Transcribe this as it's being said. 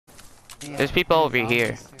Yeah, There's people over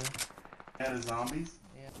here. too. Yeah, the zombies?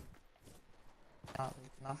 Yeah.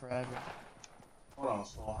 Not forever. Hold on,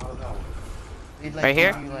 so how does that work? They'd, like, Right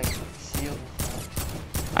here? give you, like, shield and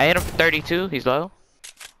stuff. I hit him for 32. He's low.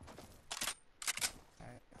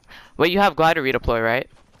 Alright. Wait, you have glider redeploy, right?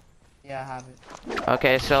 Yeah, I have it.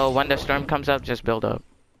 Okay, so when the storm comes up, just build up.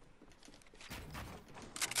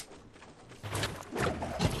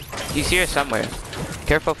 He's here somewhere.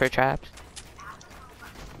 Careful for traps.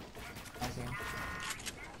 I see him.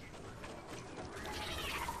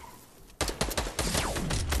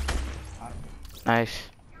 Got him. Nice.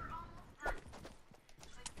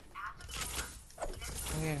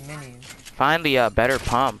 We have minis. Finally, a better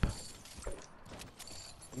pump.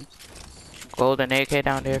 Golden AK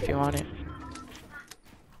down there if you want it.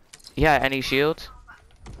 Yeah, any shields?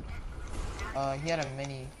 He had a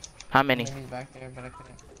mini. How many? Minis back there, but I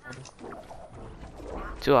couldn't hold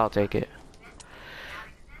it. 2, I'll take it.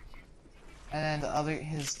 And then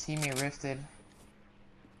his teammate rifted.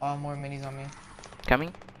 More minis on me.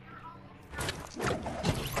 Coming?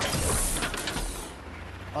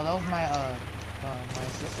 Oh, that was my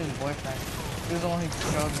sister's boyfriend. He was the one who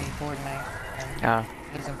showed me Fortnite. And Yeah.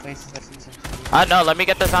 lives in places that season 2. No, let me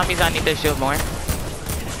get the zombies. I need this shield more.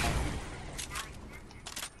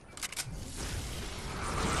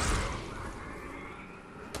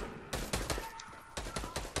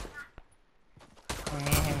 When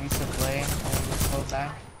me and him used to play, and we just go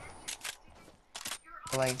back.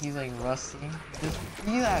 But, like, he's like rusty.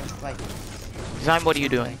 He's like. Zime, what are you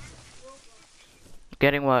doing?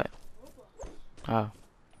 Getting what? Oh.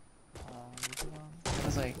 It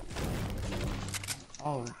was like.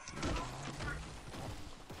 Oh.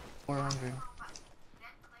 400.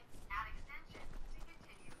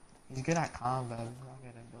 He's good at combat. He's not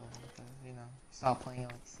good at building because, you know, he stopped playing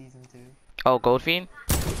like season 2. Oh, Gold Fiend?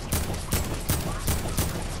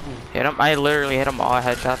 Hit him. I literally hit him all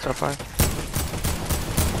headshots so far.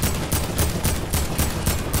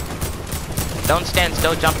 Don't stand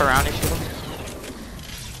still, jump around and shoot him.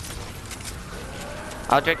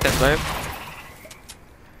 I'll drink this wave.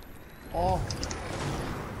 Oh.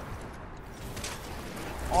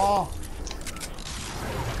 Oh.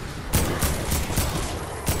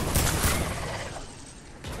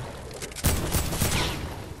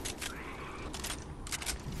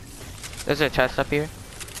 There's a chest up here.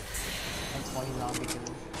 And 20 zombie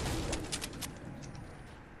kills.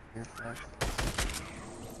 You're fucked.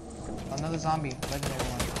 Another zombie. Legendary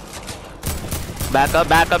one.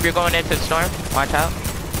 Back up, you're going into the storm. Watch out.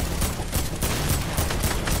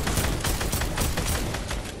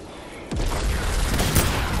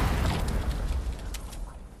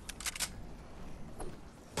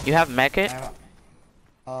 You have mech it?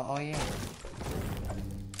 Oh yeah.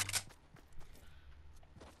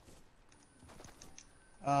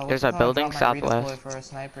 There's a building southwest. For a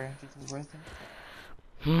sniper. Do you think it's worth it?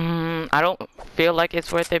 I don't feel like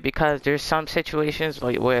it's worth it because there's some situations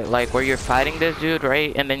like where you're fighting this dude,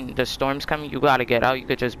 right? And then the storm's coming, you gotta get out. You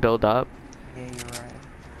could just build up. Yeah, you're right.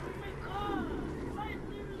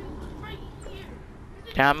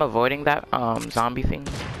 Yeah, I'm avoiding that zombie thing.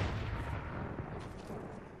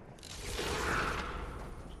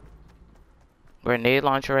 Grenade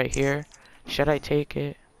launcher right here. Should I take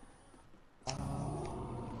it?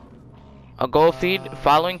 A gold feed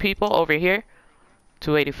following people over here.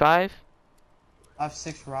 285. I have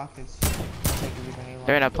 6 rockets.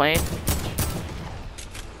 They're in a plane.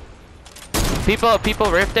 People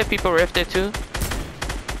rifted too.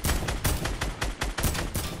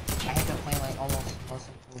 I hit the plane like almost.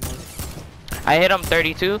 I hit him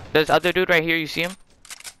 32. There's other dude right here, you see him?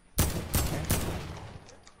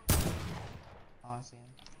 Oh, I see him.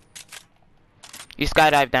 He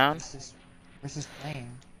skydived down. Where's his plane?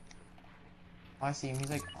 Oh, I see him. He's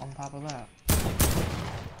like on top of that.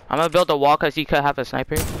 I'm gonna build a wall because he could have a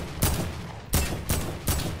sniper.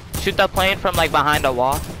 Shoot the plane from like behind a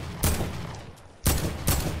wall. I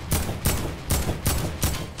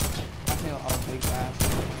feel a big ass.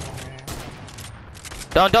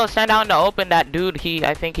 Don't stand out in the open. That dude,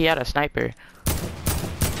 I think he had a sniper.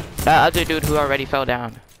 That other dude who already fell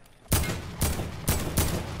down.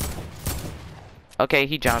 Okay,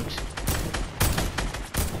 he jumped.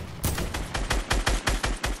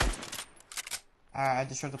 Alright, I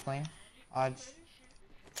destroyed the plane.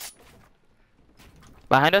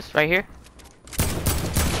 Behind us, right here.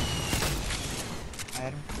 I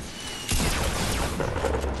hit him.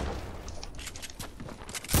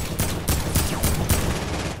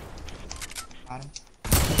 Got him.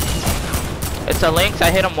 It's a Lynx.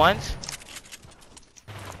 I hit him once.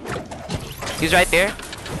 He's right there.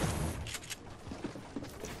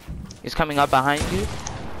 He's coming up behind you.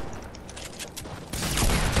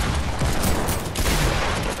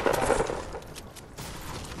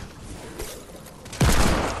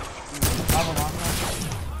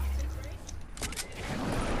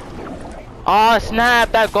 Oh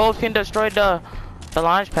snap! That goldfin destroyed the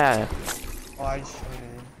launch pad. Oh, I just showed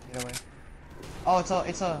it. Get away. Oh, it's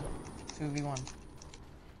a 2v1.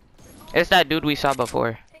 It's that dude we saw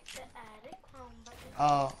before.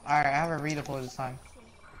 Oh, alright, I have a redeploy this time.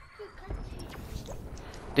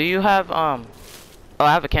 Do you have Oh,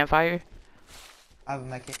 I have a campfire. I have a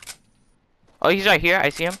mech kit. Oh, he's right here. I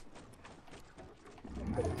see him.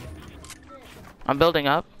 I'm building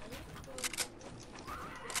up.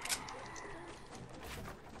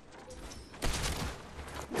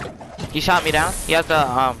 He shot me down. He has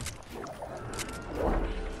the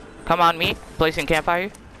come on me. Placing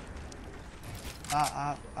campfire. I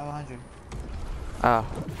have 100. Oh.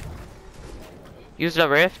 Use the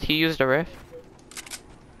rift. He used the rift.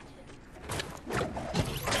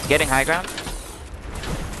 Getting high ground.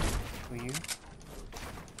 Who you?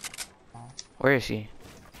 Oh, Where is he?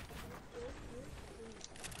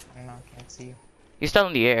 I don't know, can't see you. He's still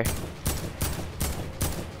in the air.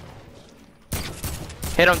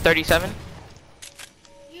 Hit him 37.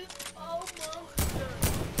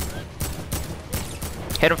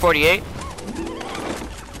 Hit him 48.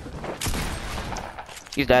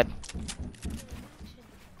 He's dead.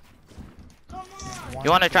 You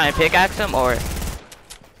want to try and pickaxe him or?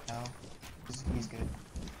 No, he's good.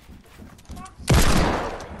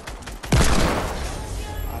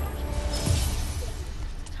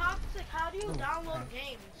 Toxic, how do you download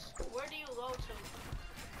games? Where do you load to?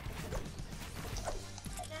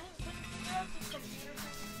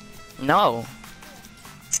 No.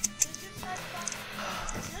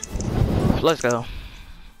 Let's go.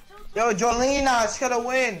 Yo, Jolena, she's gonna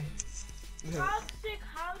win. Toxic,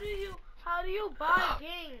 how do you buy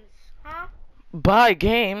games? Huh? Buy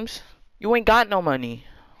games? You ain't got no money.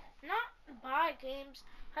 Not buy games.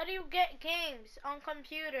 How do you get games on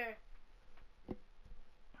computer?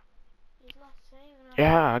 He's not saying that.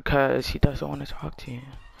 Yeah, cause he doesn't want to talk to you.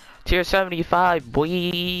 Tier 75, boy.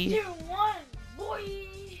 Tier 1, boy.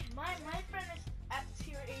 My friend is at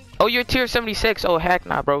tier 80. Oh, you're tier 76. Oh, heck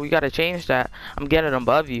nah, bro. We gotta change that. I'm getting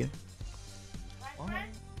above you. My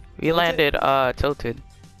friend, We landed, tilted.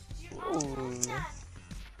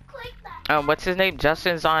 click that. What's his name?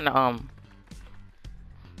 Justin's on,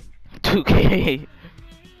 2K.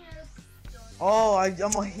 Oh,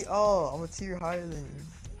 I'm a tier higher than you.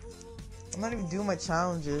 I'm not even doing my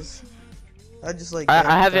challenges. I just like.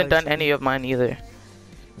 I haven't done any of mine either.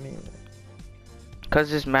 Me.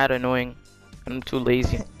 Cause it's mad annoying. I'm too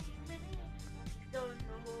lazy. Don't know.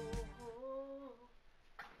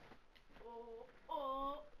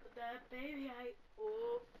 Oh, that baby,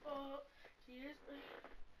 she is.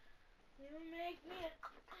 You make me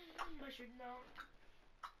but you know.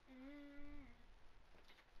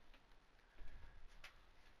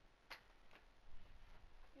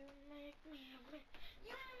 You make me a man.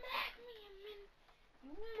 You make me a man.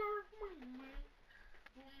 You make me a man.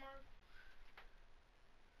 You make.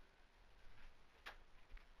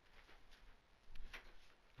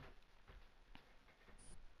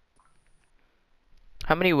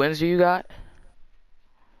 How many wins do you got?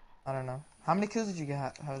 I don't know. How many kills did you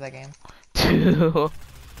have that game? 2.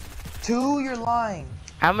 2? You're lying.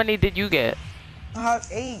 How many did you get? I have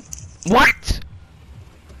 8. What?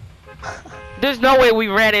 There's no way we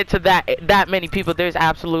ran into that many people. There's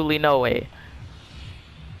absolutely no way.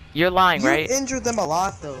 You're lying, right? You injured them a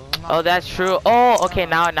lot though. Oh, that's true. Oh, okay.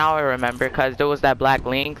 Now I remember. Cause there was that black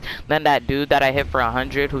link. Then that dude that I hit for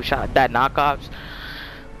 100 who shot that knockoffs.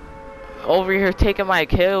 Over here taking my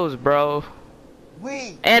kills, bro.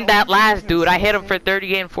 Wait. And that last dude, I hit him for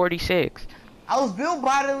 38 and 46. I was bill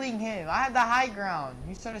battling him. I had the high ground.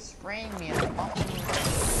 You started spraying me and bumping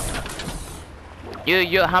me.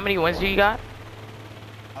 You, how many wins do you got?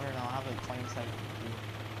 I don't know. I have like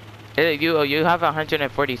 27. You have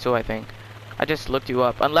 142, I think. I just looked you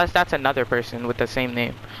up. Unless that's another person with the same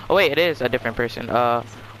name. Oh wait, it is a different person.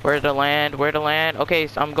 Where to land? Where to land? Okay,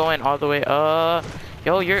 so I'm going all the way.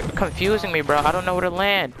 Yo, you're confusing me, bro. I don't know where to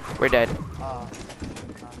land. We're dead. Oh,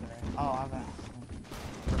 I'm at.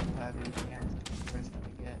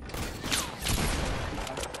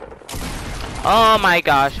 Oh my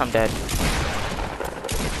gosh, I'm dead.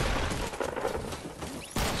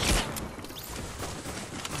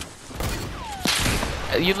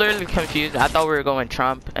 You literally confused. I thought we were going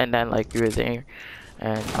Trump, and then like you were there,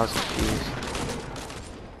 and I was confused.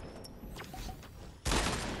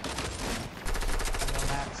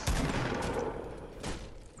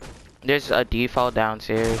 There's a default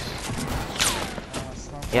downstairs.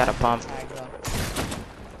 You had a pump.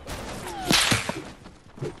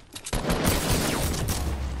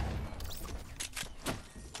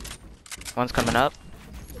 One's coming up.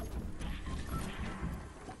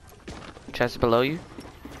 chest below you.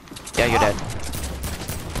 Yeah, you're dead.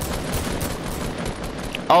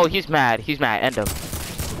 Oh, he's mad. He's mad. End him.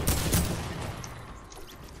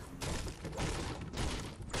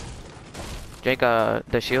 Drake,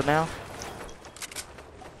 the shield now.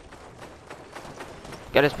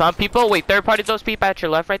 Get his pump, people. Wait, third party those people at your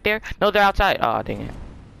left right there. No, they're outside. Oh, dang it.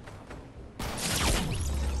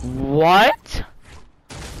 What?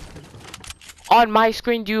 On my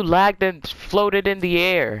screen, you lagged and floated in the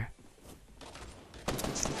air.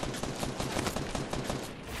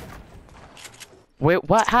 Wait,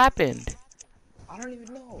 what happened? I don't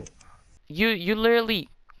even know. You literally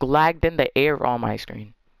lagged in the air on my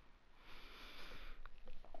screen.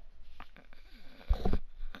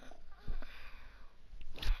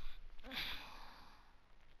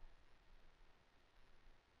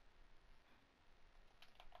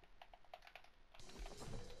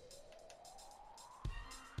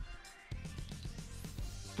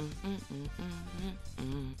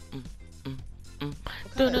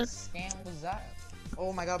 What kind of scam was that?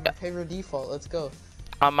 Oh my god, my favorite default. Let's go.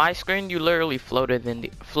 On my screen, you literally floated in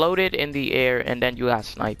the air, and then you got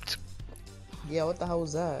sniped. Yeah, what the hell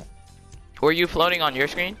was that? Were you floating on your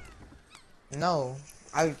screen? No,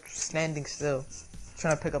 I was standing still,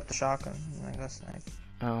 trying to pick up the shotgun. And I got sniped.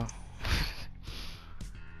 Oh.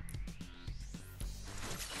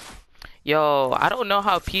 Yo, I don't know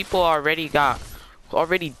how people already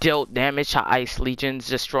dealt damage to Ice Legions,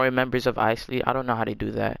 destroy members of Ice Legion. I don't know how they do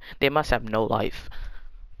that. They must have no life.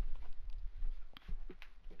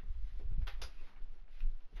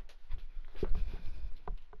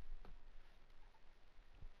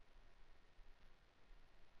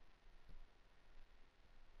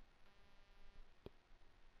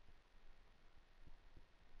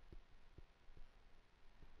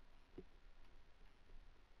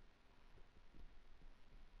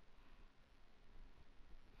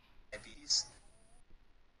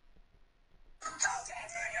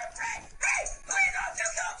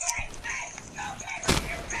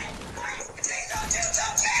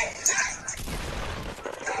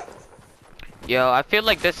 Yo, I feel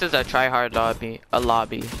like this is a tryhard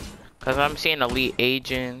lobby, cause I'm seeing elite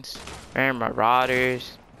agents, and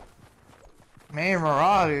marauders. Man,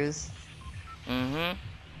 Marauders. Mhm.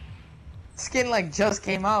 Skin like just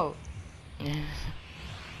came out. Yeah.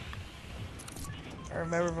 I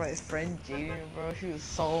remember my friend Jaden, bro. She was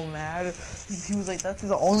so mad. He was like, "That's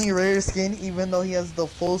his only rare skin, even though he has the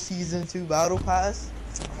full season 2 battle pass."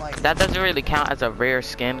 I'm like, That doesn't really count as a rare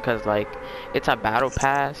skin, cause like it's a battle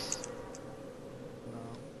pass.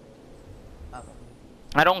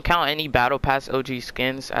 I don't count any battle pass OG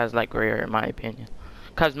skins as like rare in my opinion,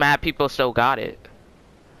 cause mad people still got it.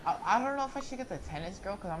 I don't know if I should get the tennis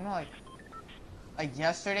girl, cause I'm not like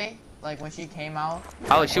yesterday, like when she came out.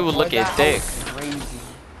 Oh, she would look at thick.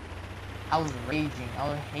 I was raging.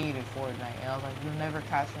 I hated Fortnite, and I was like, "You'll never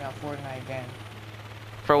catch me on Fortnite again."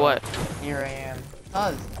 For what? Here I am.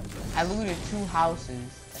 Cause I looted 2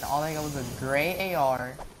 houses, and all I got was a gray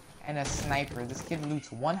AR and a sniper. This kid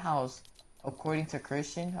loots 1 house. According to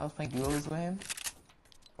Christian, I was playing duos with him.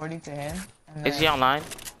 According to him, and Is he online?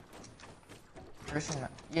 Christian,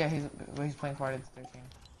 yeah, he's playing part of the 13.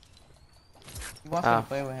 He wants me to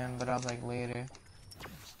play with him, but I was like later.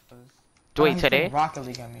 Wait, today? Rocket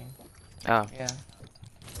League, I mean. Oh. Yeah.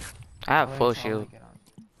 I have full shield.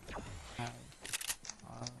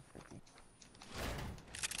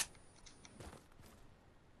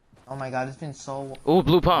 Oh my god, it's been so Ooh,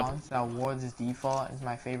 blue pump. long since I wore this default. It's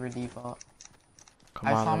my favorite default.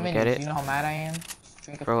 Come on, let me get it. You know how mad I am? Just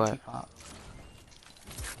drink a For what? 50 pop.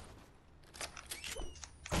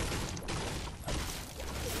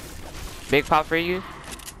 Big pop for you?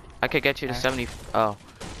 I could get you to 70. Oh,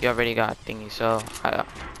 you already got thingy, so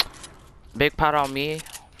big pot on me,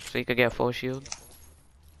 so you could get full shield.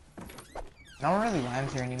 No one really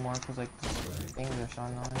lands here anymore because like things are so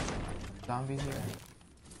annoying. Zombies here.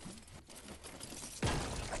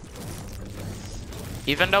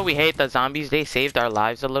 Even though we hate the zombies, they saved our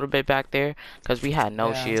lives a little bit back there because we had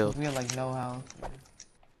no shield. We had like no health.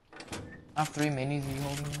 I have 3 minis. Are you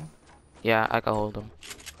holding them? Yeah, I can hold them.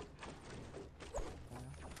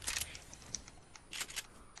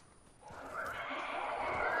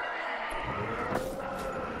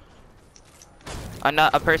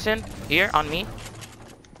 A person here on me.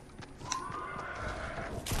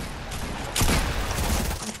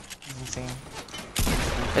 He's insane.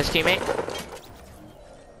 His teammate.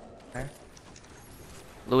 Okay.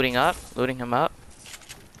 Looting him up.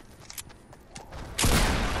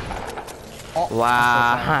 Oh,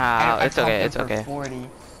 wow, I it's okay, it's for okay. 40.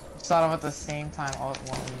 Saw them at the same time. All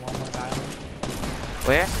one guy.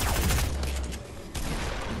 Where?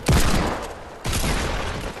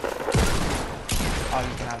 Oh,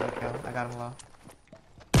 you can have the kill. I got him low.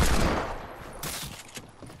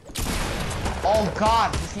 Oh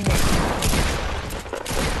god, his teammate.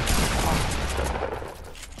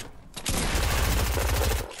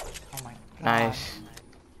 Oh my god. Nice.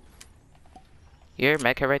 Your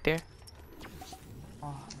mecha right there. Oh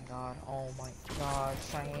my god. Oh my god.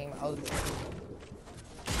 Shame.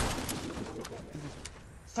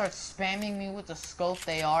 Start spamming me with the scope.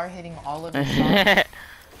 They are hitting all of his shots.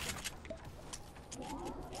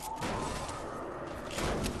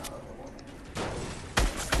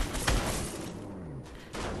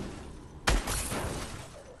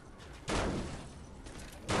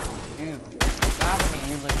 Dude, not when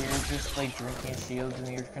you like you're just like drinking shields and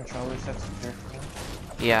your controller starts drifting.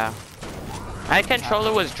 Yeah. My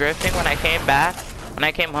controller was drifting when I came back, when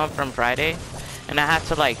I came home from Friday, and I had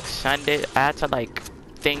to like send it, I had to like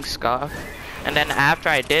thing scuff. And then after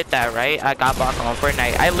I did that, right, I got back on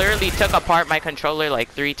Fortnite. I literally took apart my controller like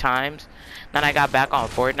 3 times. Then I got back on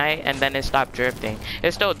Fortnite, and then it stopped drifting.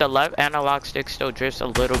 It's still, the left analog stick still drifts a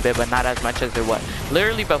little bit, but not as much as it was.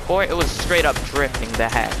 Literally before, it was straight up drifting the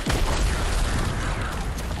heck.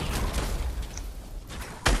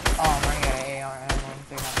 Oh, I'm running out of AR ammo. I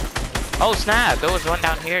think I'm Oh snap, there was one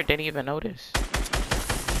down here, didn't even notice.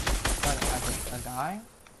 a guy?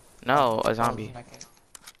 No, a Oh, zombie. my kid.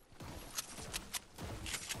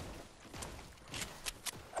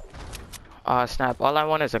 Aw snap, all I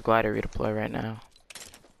want is a glider redeploy right now.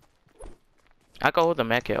 I can hold the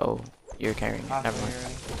mech it. Oh, you're carrying it, never mind.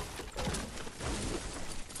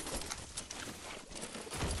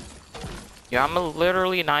 Yeah, I'm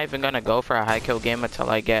literally not even gonna go for a high kill game until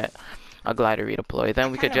I get a glider redeploy.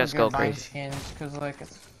 Then we could just go crazy. Skins, cause like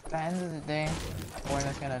it's at the end of the day,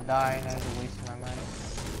 Fortnite's gonna die and I'm just wasting my money.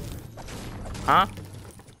 Huh?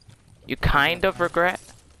 You kind of regret?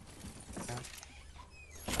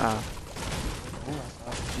 Ooh,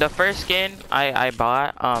 The first skin I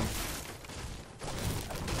bought, you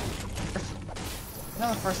know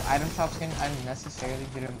the first item shop skin, I necessarily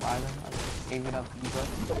didn't buy them. I just gave it up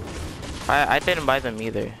eBay. I didn't buy them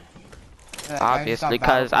either. Yeah, Obviously,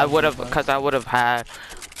 cause I would have had,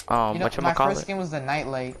 you know, my whatchamacallit? first skin was the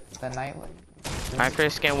Nightlight. My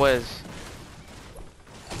first skin was,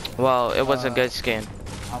 well, it was a good skin.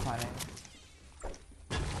 I'll find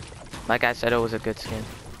it. Like I said, it was a good skin.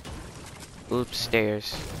 Oops,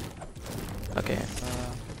 stairs. Okay.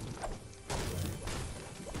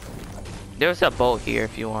 There's a bolt here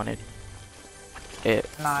if you wanted it.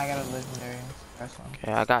 Nah, I got a legendary. First one.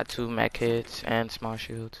 Okay, I got 2 mech hits and small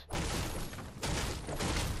shields.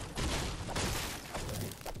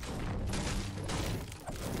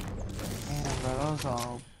 Damn, bro,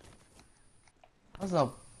 that was the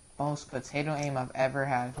most potato aim I've ever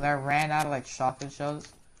had. Cause I ran out of like shotgun shells.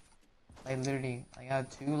 Like literally, like I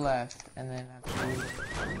had 2 left, and then I had 2.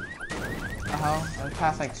 What the hell? I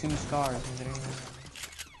passed like 2 scars and didn't even.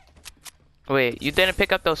 Wait, you didn't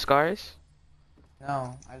pick up those scars?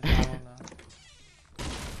 No, I just don't know.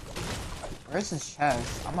 Where's his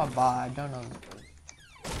chest? I'm a bot. I don't know this place.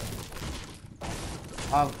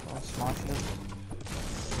 Oh, small shield.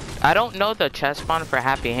 I don't know the chest spawn for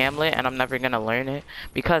Happy Hamlet, and I'm never gonna learn it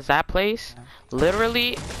because that place,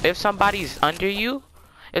 literally, if somebody's under you,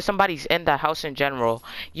 if somebody's in the house in general,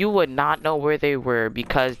 you would not know where they were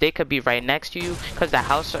because they could be right next to you because the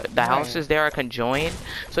houses there are conjoined,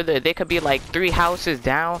 so that they could be like 3 houses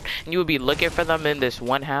down, and you would be looking for them in this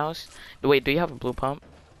one house. Wait, do you have a blue pump?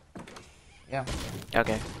 Yeah.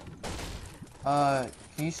 Okay. Can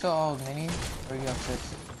you sell all minis or you have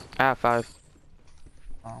 6? I have 5.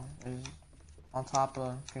 Oh, there's on top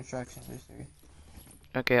of construction. There's 3.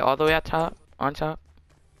 Okay, all the way at top, on top.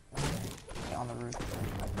 Yeah, on the roof.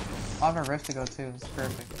 I have a rift to go too. It's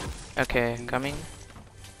perfect. Okay, coming.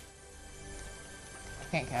 I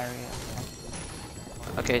can't carry it.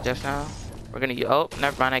 Okay, just now. We're gonna. Oh,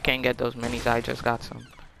 never mind. I can't get those minis. I just got some.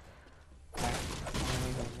 Alright,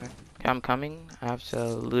 Okay, I'm coming. I have to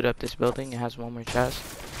loot up this building. It has 1 more chest.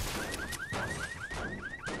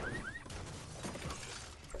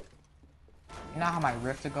 you know how my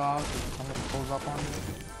rift to go out if somebody pulls up on me?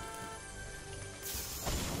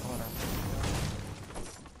 Hold on.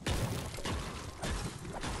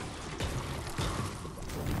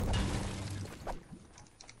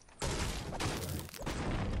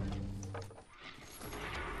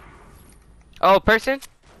 Oh, person?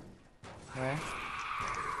 Where?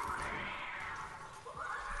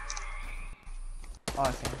 Oh,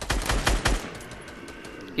 I see him.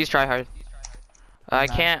 He's try hard. I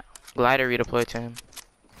Nah. can't glider redeploy to him.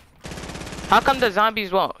 How come the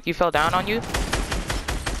zombies won't? He fell down on you?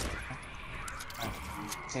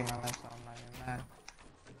 Save my life, so I'm not even mad.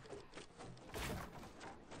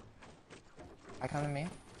 I come to me.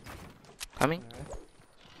 Coming.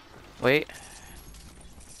 Wait.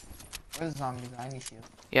 Where's the zombies? I need shield.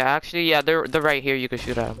 Yeah, actually, yeah, they're right here. You can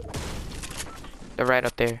shoot at them. They're right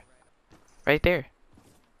up there. Right there.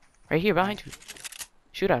 Right here behind you.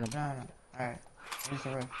 Shoot at them. No. Alright. Use the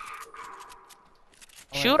roof.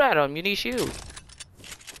 Oh, Shoot at them. You need shield.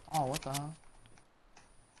 Oh, what the hell?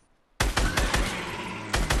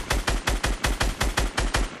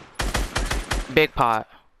 Big pot.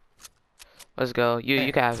 Let's go.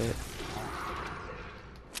 You can have it.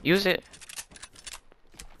 Use it.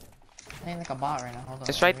 I ain't like a bot right now. Hold on.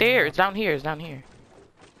 It's right there. It's down here. It's down here.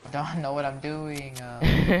 I don't know what I'm doing.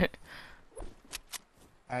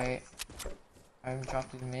 Alright. I'm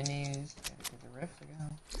dropped these minis. Get the rift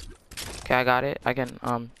again. Okay, I got it. I can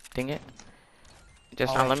ding it.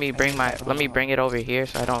 Just Oh, let me bring it over here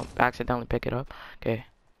so I don't accidentally pick it up. Okay.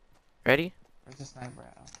 Ready? Where's the sniper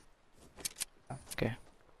at? Okay.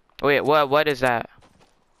 Wait, what is that?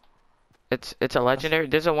 It's a legendary.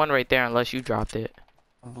 There's a one right there unless you dropped it.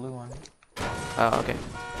 A blue one. Oh, okay.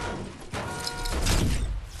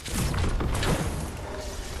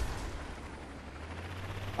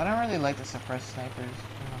 I don't really like the suppressed snipers.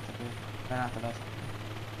 They're not the best.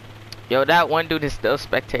 Yo, that one dude is still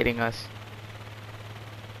spectating us.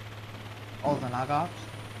 Oh, the knockoffs?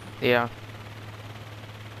 Yeah.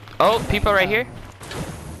 Oh, people right here.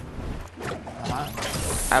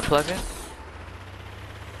 At Pleasant.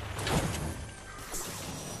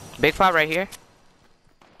 Big pot right here.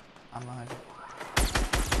 I'm 100.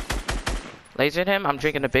 Lasered him. I'm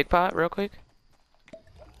drinking a big pot real quick.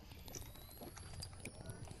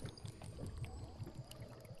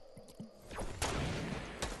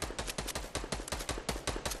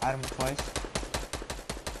 I had him twice.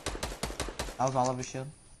 That was all of his shield.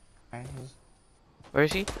 Alright, Where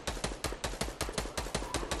is he?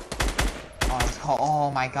 Oh, it's called.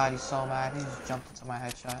 Oh my god, he's so mad. He just jumped into my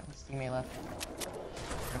headshot. His teammate left.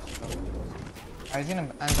 Alright, he's gonna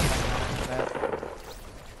end up like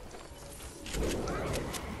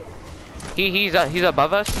He's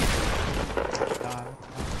above us. God.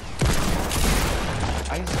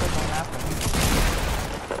 I used to still going after him.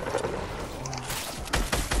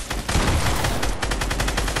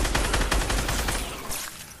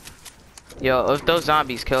 Yo, if those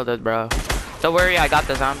zombies killed us, bro. Don't worry, I got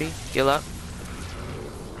the zombie. Heal up.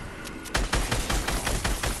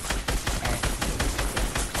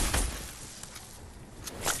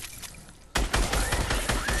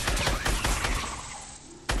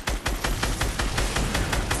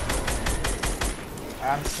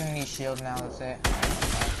 I'm just gonna need shield now, that's it.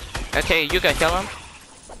 Okay, you can kill him.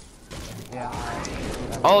 Yeah.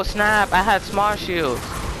 Oh snap! I had small shields.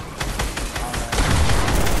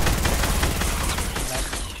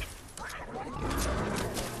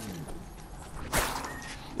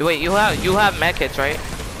 Wait, you have med kits, right?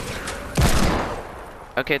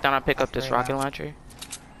 Okay, then I'll pick up this rocket launcher.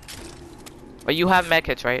 But you have med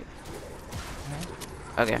kits, right?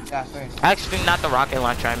 Okay. Yeah, sorry. Actually, not the rocket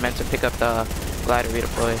launcher. I meant to pick up the glider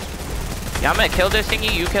redeploy. Yeah, I'm gonna kill this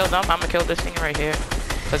thingy. You kill them. I'm gonna kill this thing right here.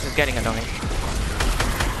 This is getting annoying.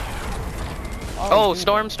 Oh, dude,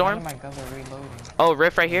 storm. none of my guns are reloading. Oh,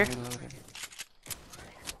 rift right here. Reloaded.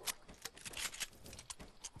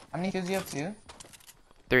 How many kills do you have? 2?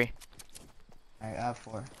 3. Alright, I have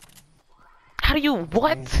 4. How do you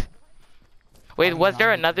what? Wait, was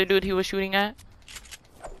there another dude he was shooting at?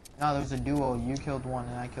 No, there was a duo. You killed one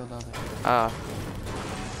and I killed the other.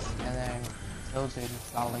 And then Tilted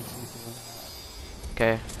got like 2 kills.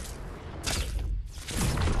 Okay.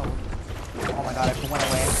 Oh my god, I went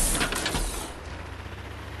away.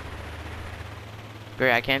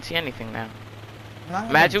 Great, I can't see anything now. I'm not gonna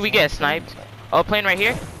Imagine we get jump sniped. in, Oh, plane right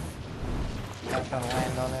here. but I'm trying to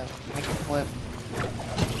land on it. Make it flip.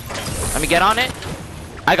 Let me get on it.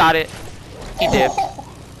 I got it. He dipped.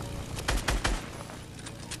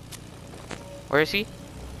 Where is he?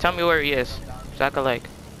 Tell me where he is. So I can like.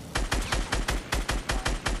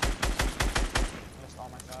 Missed all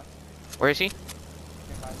my shots. Where is he?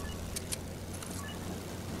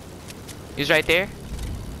 He's right there.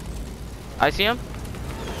 I see him.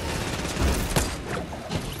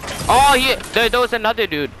 Oh, there was another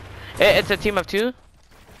dude. It's a team of 2.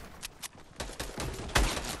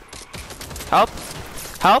 Help!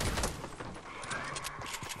 Help!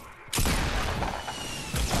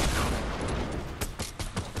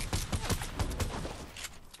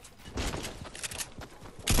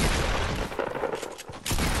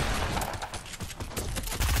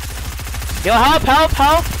 Yo, help! Help!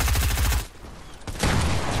 Help!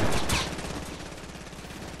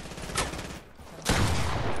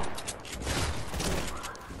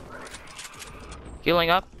 Healing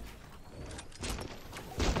up.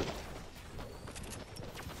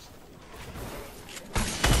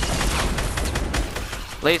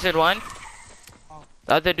 Lasered one. Oh.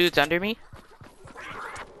 The other dude's under me.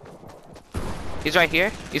 He's right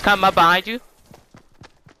here. He's coming up behind you.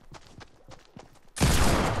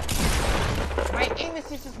 My aim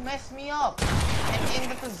assist just messed me up. And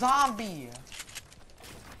aimed at the zombie.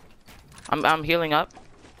 I'm healing up.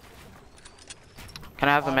 Can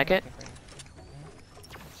I have a mech it?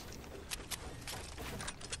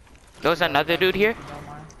 There's another dude here.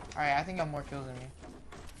 Alright, I think I have more kills than me.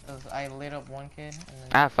 Cause I lit up one kid. And then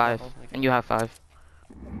I have 5, and you have 5.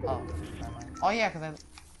 Oh, never mind. Oh yeah, cause I.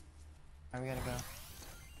 Alright, we gotta go.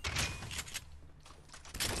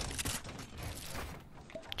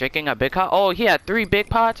 Drinking a big pot? Oh, he had 3 big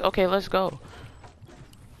pots? Okay, let's go.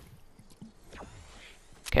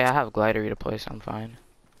 Okay, I have glider to place, I'm fine.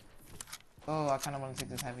 Oh, I kinda wanna take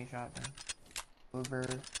this heavy shot then. Uber.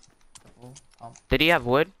 Oh, Did he have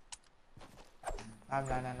wood? I have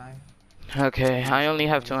 999. Okay, I only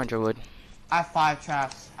have 200 wood. I have 5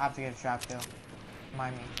 traps. I have to get a trap kill.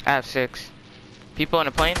 Mind me. I have 6. People on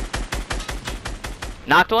a plane?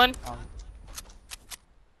 Knocked one?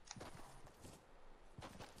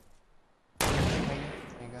 There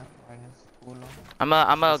you go. Right in his culo.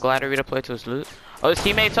 I'm a glider to play to his loot. Oh, his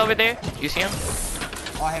teammates over there? You see him?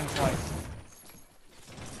 Oh, I hit him twice.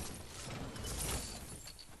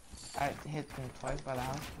 I hit him twice by the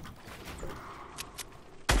house.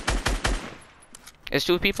 It's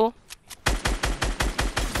 2 people.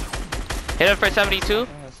 Hit him for 72. On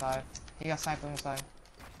the side. He got sniped on the side.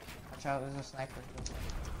 Watch out, there's a sniper.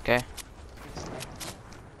 Okay.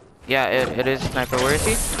 Yeah, it is sniper. Where is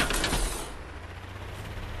he?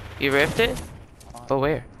 He riffed it? But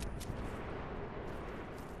where?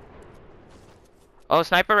 Oh,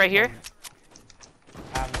 sniper right here.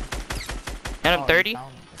 Hit him 30.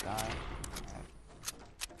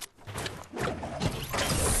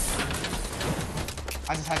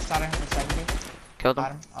 I just headshot him for 70. Killed him.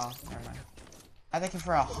 Got him. Oh, never mind. I think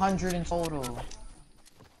for 100 in total.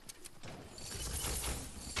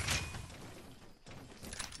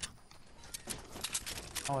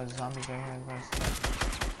 Oh, there's zombies right here.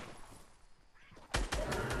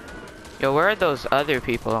 Yo, where are those other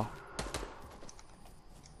people?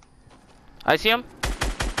 I see him.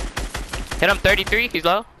 Hit him 33. He's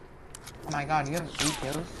low. Oh my god, you have 8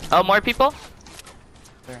 kills? Oh, more people?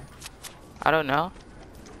 There. I don't know.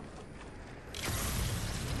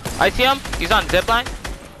 I see him. He's on zipline.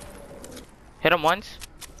 Hit him once.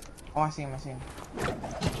 Oh, I see him.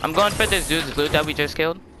 I'm going for this dude's loot that we just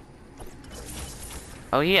killed.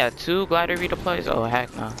 Oh, he had 2 glider redeploys. Oh,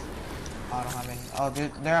 heck no. Oh, I don't have any. Oh,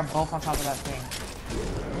 dude, they're both on top of that thing.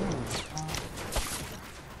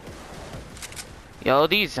 Yo,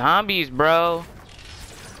 these zombies, bro.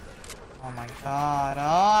 Oh my god.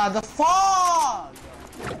 Ah, the fog!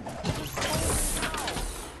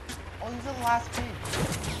 Oh, these are the last kid.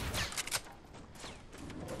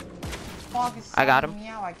 Fog is I got him. me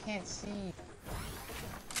out. I can't see.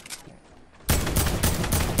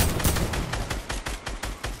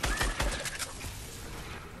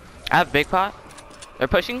 I have big pot. They're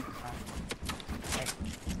pushing.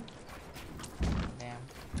 Damn.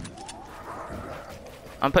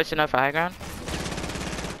 I'm pushing up for high ground.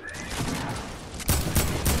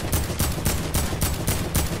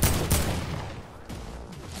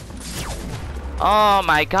 Oh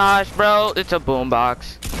my gosh, bro. It's a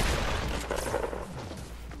boombox.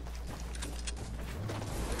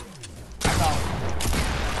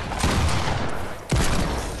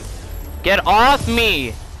 Get off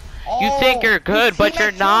me! You think you're good, but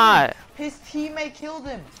you're not. His teammate killed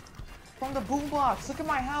him from the boombox. Look at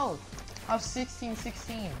my health. I have 16.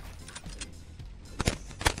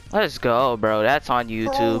 Let's go, bro. That's on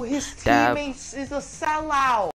YouTube. Bro, his Dab. teammate is a sellout.